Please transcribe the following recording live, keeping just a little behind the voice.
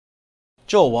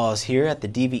Joel Wallace here at the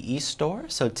DVE store.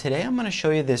 So today I'm going to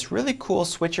show you this really cool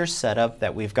switcher setup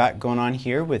that we've got going on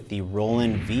here with the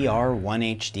Roland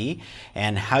VR-1HD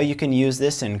and how you can use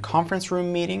this in conference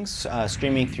room meetings,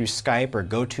 streaming through Skype or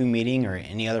GoToMeeting or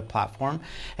any other platform,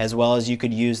 as well as you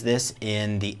could use this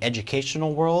in the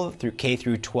educational world through K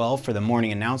through 12 for the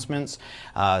morning announcements,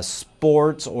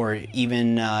 sports, or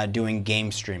even doing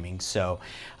game streaming. So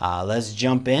let's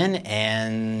jump in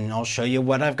and I'll show you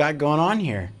what I've got going on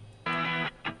here.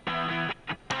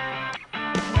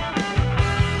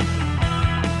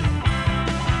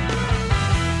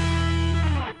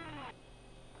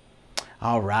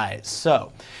 Alright,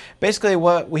 so basically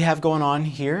what we have going on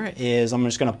here is I'm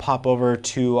just going to pop over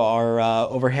to our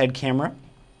overhead camera,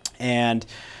 and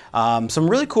some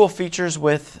really cool features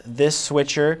with this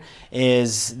switcher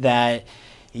is that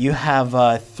you have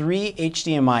 3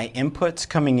 HDMI inputs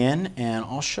coming in, and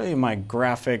I'll show you my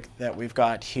graphic that we've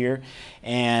got here.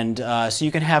 And so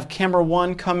you can have camera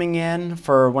 1 coming in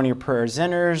for one of your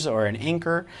presenters or an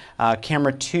anchor.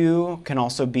 Camera 2 can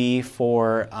also be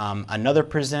for another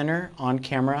presenter on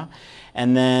camera.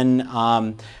 And then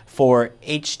for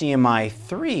HDMI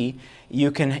 3, you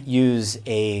can use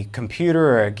a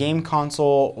computer or a game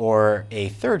console or a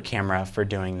third camera for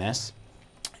doing this.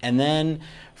 And then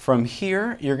from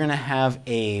here, you're going to have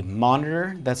a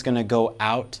monitor that's going to go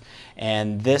out,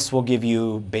 and this will give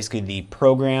you basically the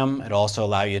program. It'll also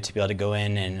allow you to be able to go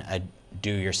in and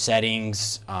do your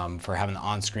settings for having the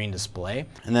on-screen display.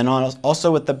 And then also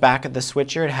with the back of the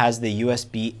switcher, it has the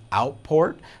USB out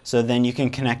port, so then you can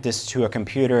connect this to a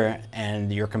computer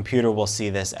and your computer will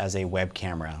see this as a web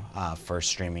camera for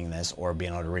streaming this or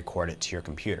being able to record it to your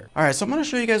computer. Alright, so I'm going to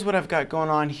show you guys what I've got going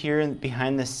on here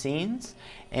behind the scenes.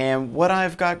 And what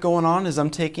I've got going on is I'm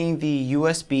taking the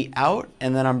USB out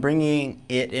and then I'm bringing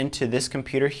it into this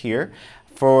computer here.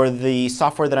 For the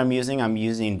software that I'm using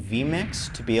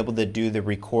vMix to be able to do the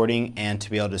recording and to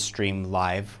be able to stream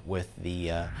live with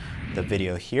the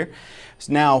video here.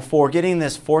 So now for getting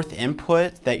this fourth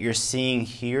input that you're seeing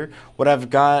here, what I've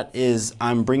got is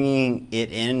I'm bringing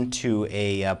it into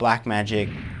a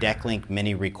Blackmagic DeckLink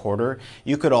mini recorder.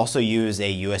 You could also use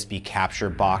a USB capture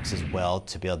box as well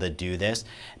to be able to do this.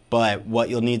 But what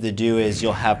you'll need to do is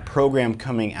you'll have program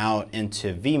coming out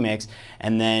into vMix,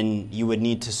 and then you would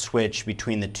need to switch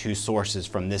between the two sources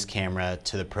from this camera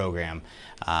to the program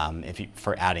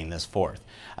for adding this fourth.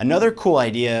 Another cool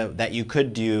idea that you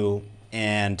could do,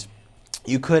 and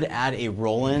you could add a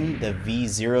Roland, the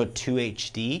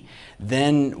VR-1HD.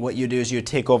 Then what you do is you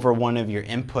take over one of your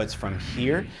inputs from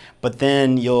here, but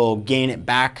then you'll gain it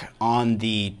back on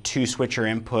the 2 switcher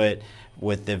input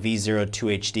with the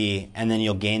VR-1HD, and then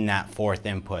you'll gain that fourth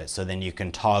input. So then you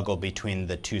can toggle between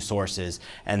the 2 sources,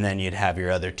 and then you'd have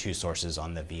your other 2 sources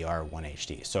on the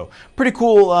VR-1HD. So pretty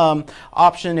cool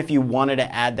option if you wanted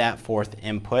to add that fourth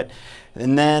input.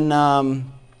 And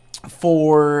then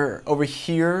for over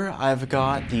here, I've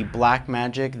got the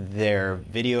Blackmagic, their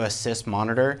video assist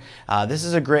monitor. This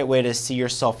is a great way to see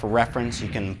yourself for reference. You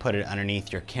can put it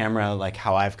underneath your camera like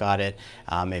how I've got it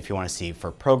if you want to see for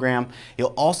program. You'll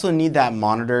also need that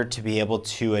monitor to be able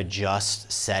to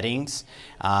adjust settings.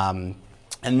 And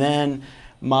then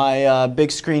my big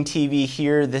screen TV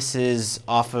here, this is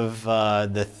off of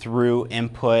the through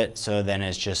input, so then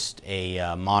it's just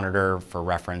a monitor for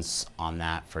reference on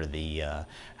that for the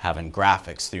having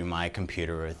graphics through my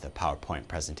computer with the PowerPoint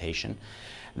presentation.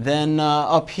 Then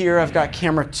up here I've got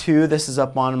camera 2. This is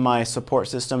up on my support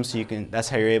system, so that's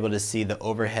how you're able to see the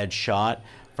overhead shot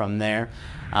from there.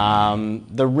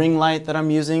 The ring light that I'm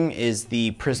using is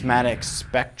the Prismatic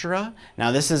Spectra.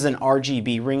 Now this is an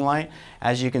RGB ring light.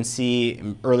 As you can see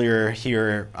earlier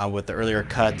here with the earlier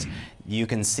cuts, you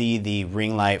can see the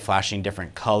ring light flashing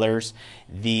different colors.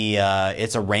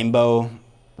 It's a rainbow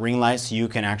ring light, so you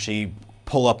can actually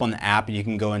pull up on the app and you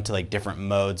can go into like different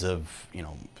modes of, you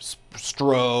know,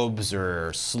 strobes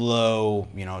or slow,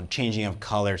 you know, changing of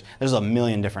colors. There's a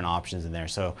million different options in there.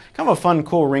 So kind of a fun,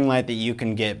 cool ring light that you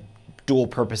can get dual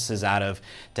purposes out of,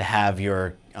 to have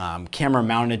your camera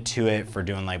mounted to it for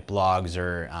doing like blogs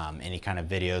or any kind of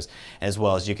videos, as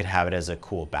well as you could have it as a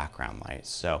cool background light.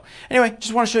 So anyway,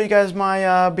 just want to show you guys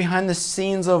my behind the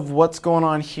scenes of what's going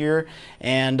on here,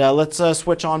 and let's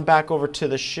switch on back over to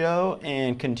the show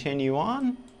and continue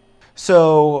on.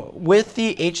 So with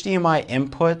the HDMI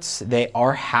inputs, they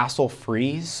are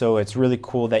hassle-free, so it's really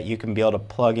cool that you can be able to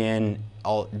plug in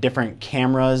all different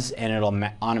cameras and it'll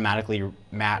automatically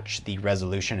match the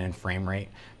resolution and frame rate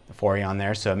for you on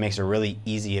there, so it makes it really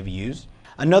easy of use.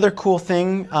 Another cool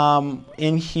thing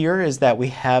in here is that we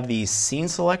have these scene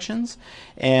selections,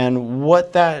 and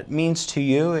what that means to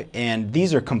you, and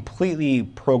these are completely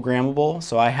programmable.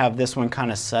 So I have this one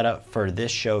kind of set up for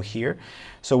this show here.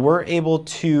 So we're able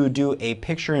to do a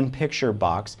picture-in-picture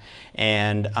box,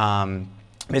 and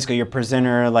basically your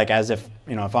presenter, like as if,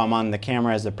 you know, if I'm on the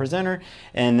camera as the presenter,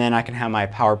 and then I can have my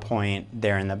PowerPoint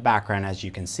there in the background, as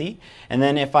you can see. And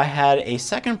then if I had a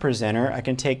second presenter, I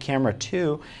can take camera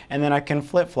 2 and then I can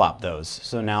flip-flop those.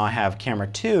 So now I have camera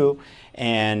 2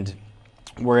 and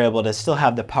we're able to still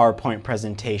have the PowerPoint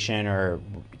presentation or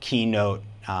keynote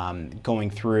going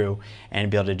through and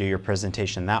be able to do your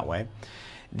presentation that way.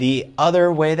 The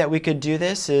other way that we could do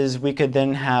this is we could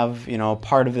then have, you know,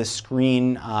 part of the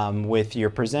screen with your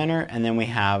presenter, and then we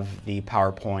have the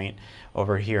PowerPoint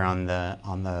over here on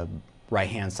the right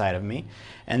hand side of me.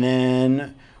 And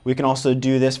then we can also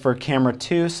do this for camera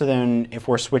 2, so then if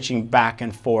we're switching back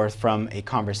and forth from a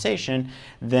conversation,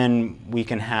 then we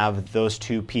can have those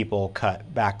two people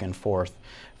cut back and forth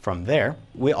from there.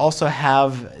 We also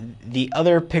have the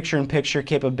other picture-in-picture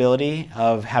capability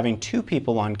of having 2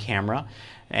 people on camera.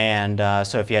 And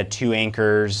so if you had 2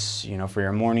 anchors, you know, for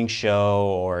your morning show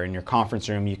or in your conference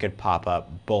room, you could pop up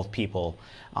both people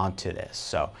onto this.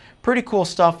 So pretty cool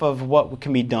stuff of what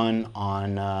can be done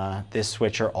on this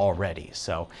switcher already.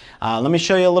 So let me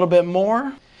show you a little bit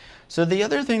more. So the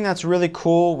other thing that's really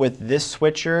cool with this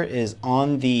switcher is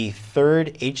on the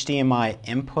third HDMI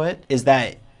input is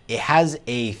that it has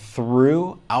a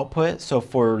through output. So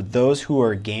for those who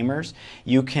are gamers,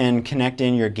 you can connect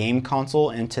in your game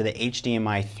console into the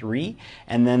HDMI 3,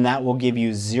 and then that will give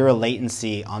you 0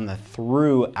 latency on the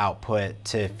through output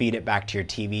to feed it back to your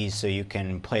TV so you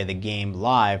can play the game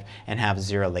live and have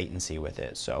 0 latency with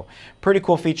it. So pretty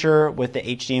cool feature with the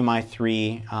HDMI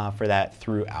 3 for that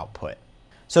through output.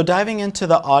 So diving into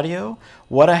the audio,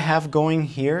 what I have going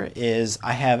here is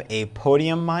I have a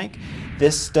Podium mic.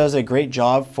 This does a great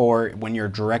job for when you're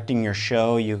directing your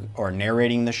show or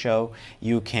narrating the show.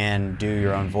 You can do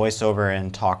your own voiceover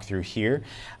and talk through here.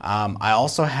 I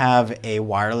also have a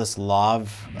wireless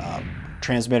lav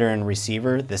transmitter and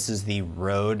receiver. This is the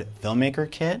Rode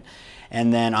Filmmaker kit.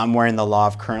 And then I'm wearing the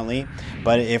lav currently.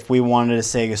 But if we wanted to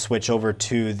say switch over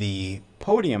to the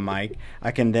Podium mic,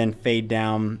 I can then fade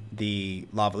down the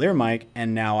lavalier mic,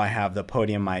 and now I have the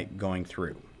Podium mic going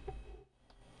through.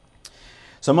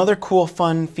 Some other cool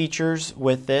fun features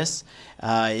with this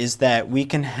is that we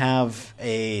can have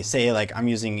say like I'm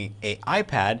using an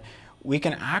iPad, we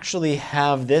can actually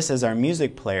have this as our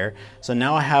music player. So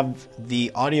now I have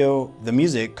the audio, the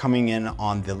music coming in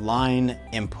on the line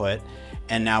input,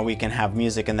 and now we can have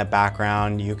music in the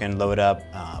background. You can load up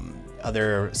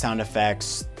other sound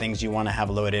effects, things you want to have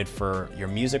loaded for your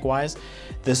music wise.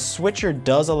 The switcher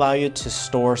does allow you to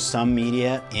store some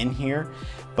media in here,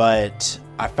 but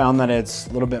I found that it's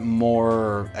a little bit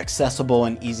more accessible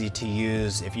and easy to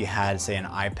use if you had, say, an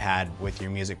iPad with your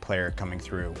music player coming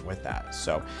through with that.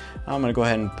 So I'm gonna go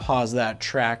ahead and pause that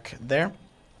track there.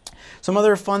 Some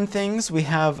other fun things, we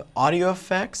have audio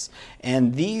effects,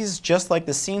 and these, just like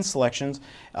the scene selections,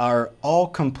 are all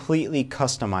completely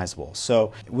customizable.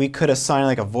 So we could assign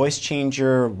like a voice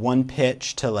changer 1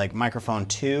 pitch to like microphone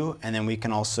 2, and then we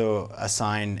can also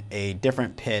assign a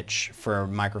different pitch for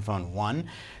microphone 1.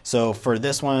 So for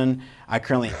this one, I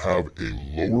currently have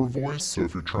a lower voice, so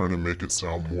if you're trying to make it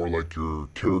sound more like your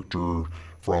character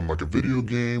from like a video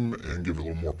game and give a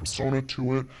little more persona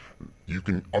to it, you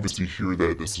can obviously hear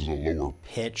that this is a lower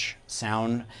pitch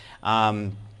sound.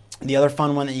 The other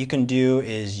fun one that you can do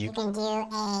is you can do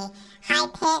a high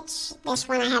pitch. This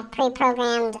one I have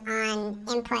pre-programmed on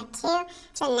input 2,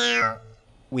 so now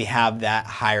we have that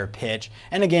higher pitch.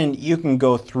 And again, you can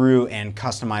go through and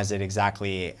customize it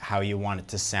exactly how you want it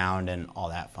to sound and all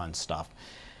that fun stuff.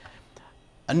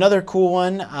 Another cool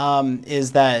one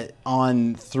is that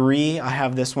on 3, I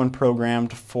have this one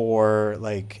programmed for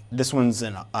like, this one's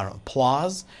an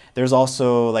applause. There's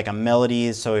also like a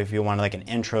melody, so if you want like an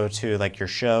intro to like your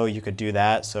show, you could do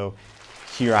that. So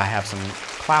here I have some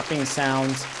clapping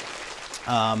sounds.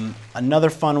 Another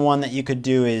fun one that you could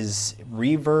do is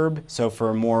reverb. So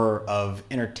for more of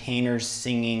entertainers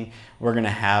singing, we're gonna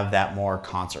have that more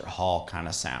concert hall kind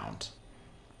of sound.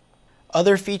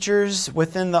 Other features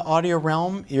within the audio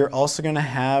realm, you're also going to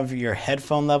have your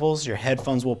headphone levels. Your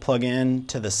headphones will plug in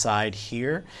to the side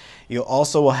here. You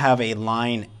also will have a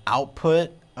line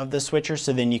output of the switcher,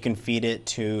 so then you can feed it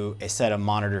to a set of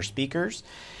monitor speakers.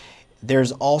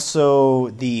 There's also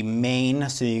the main,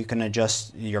 so you can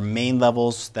adjust your main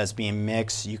levels that's being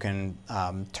mixed. You can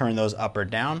turn those up or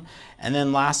down. And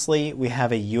then lastly, we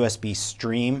have a USB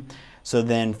stream. So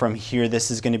then from here,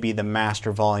 this is going to be the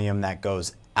master volume that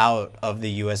goes out of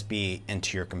the USB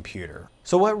into your computer.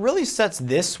 So what really sets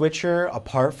this switcher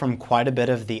apart from quite a bit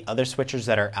of the other switchers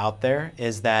that are out there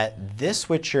is that this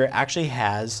switcher actually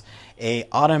has a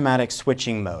automatic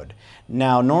switching mode.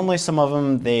 Now normally some of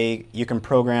them you can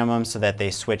program them so that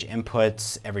they switch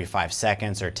inputs every 5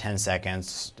 seconds or 10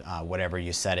 seconds, whatever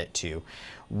you set it to.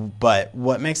 But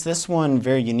what makes this one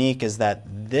very unique is that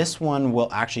this one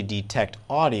will actually detect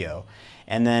audio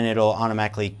and then it'll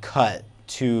automatically cut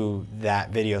to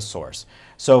that video source.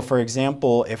 So for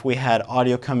example, if we had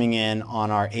audio coming in on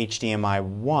our HDMI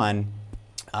 1,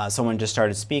 someone just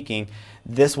started speaking,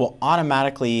 this will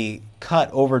automatically cut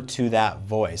over to that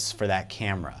voice for that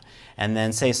camera. And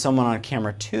then say someone on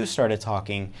camera 2 started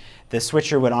talking, the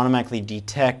switcher would automatically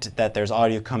detect that there's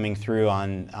audio coming through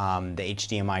on the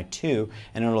HDMI 2,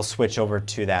 and it'll switch over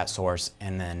to that source,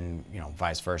 and then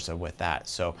vice versa with that.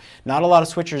 So not a lot of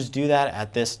switchers do that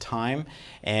at this time,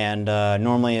 and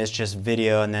normally it's just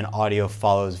video and then audio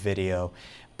follows video.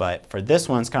 But for this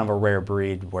one, it's kind of a rare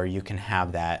breed where you can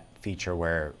have that feature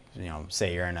where,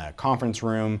 say you're in a conference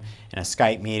room in a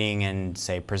Skype meeting and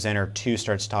say presenter 2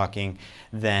 starts talking,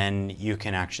 then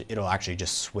it'll actually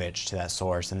just switch to that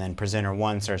source, and then presenter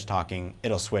 1 starts talking,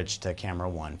 it'll switch to camera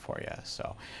 1 for you.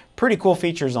 So pretty cool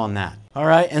features on that. All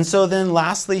right, and so then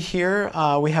lastly here,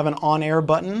 we have an on-air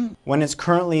button. When it's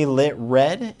currently lit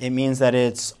red, it means that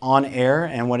it's on air,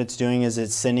 and what it's doing is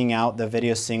it's sending out the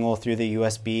video signal through the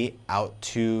USB out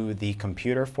to the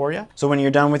computer for you. So when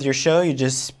you're done with your show, you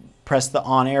just press the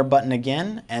on-air button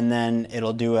again, and then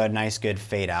it'll do a nice good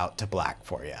fade out to black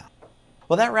for you.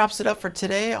 Well, that wraps it up for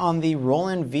today on the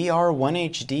Roland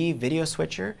VR-1HD video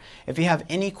switcher. If you have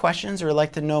any questions or would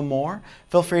like to know more,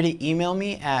 feel free to email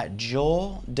me at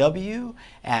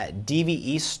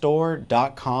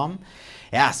joelw@dvestore.com.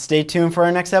 Yeah, stay tuned for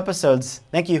our next episodes.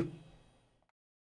 Thank you.